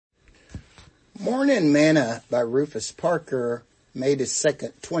Morning Manna by Rufus Parker, May the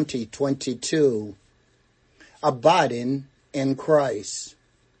 2nd, 2022. Abiding in Christ.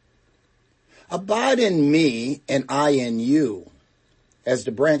 Abide in me and I in you. As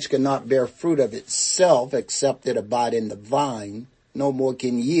the branch cannot bear fruit of itself except it abide in the vine, no more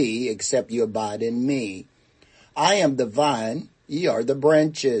can ye except you abide in me. I am the vine, ye are the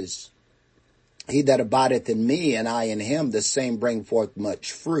branches. He that abideth in me and I in him, the same bring forth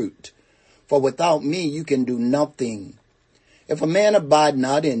much fruit. For without me you can do nothing. If a man abide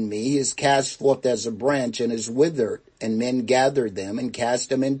not in me, he is cast forth as a branch and is withered, and men gather them and cast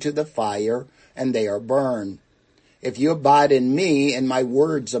them into the fire, and they are burned. If you abide in me, and my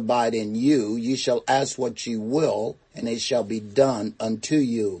words abide in you, ye shall ask what ye will, and it shall be done unto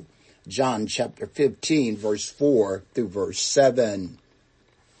you. John chapter 15, verse 4 through verse 7.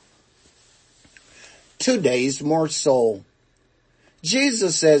 Today's morsel.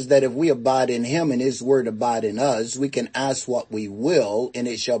 Jesus says that if we abide in him and his word abide in us, we can ask what we will, and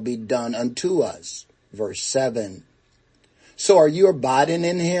it shall be done unto us. Verse 7. So are you abiding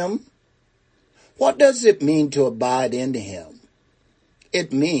in him? What does it mean to abide in him?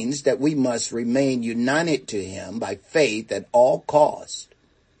 It means that we must remain united to him by faith at all costs.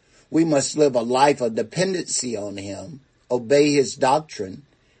 We must live a life of dependency on him, obey his doctrine,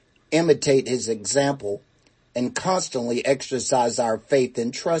 imitate his example, and constantly exercise our faith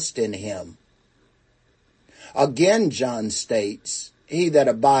and trust in him. Again, John states, he that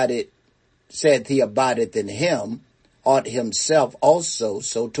saith he abideth in him, ought himself also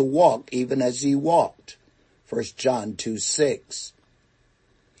so to walk, even as he walked. 1 John 2:6.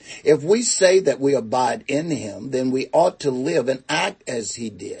 If we say that we abide in him, then we ought to live and act as he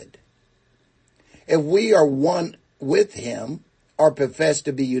did. If we are one with him, or profess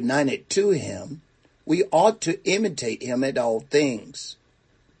to be united to him, we ought to imitate him in all things.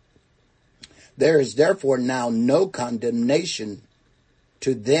 There is therefore now no condemnation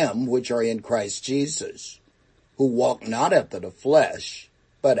to them which are in Christ Jesus, who walk not after the flesh,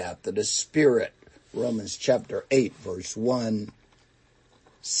 but after the Spirit. Romans chapter 8, verse 1.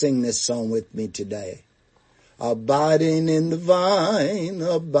 Sing this song with me today. Abiding in the vine,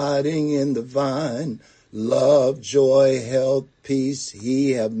 abiding in the vine, love, joy, health, peace,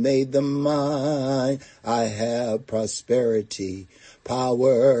 he have made them mine. I have prosperity,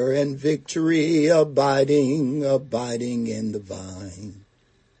 power, and victory, abiding in the vine.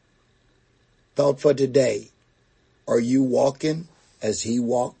 Thought for today. Are you walking as he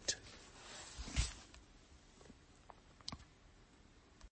walked?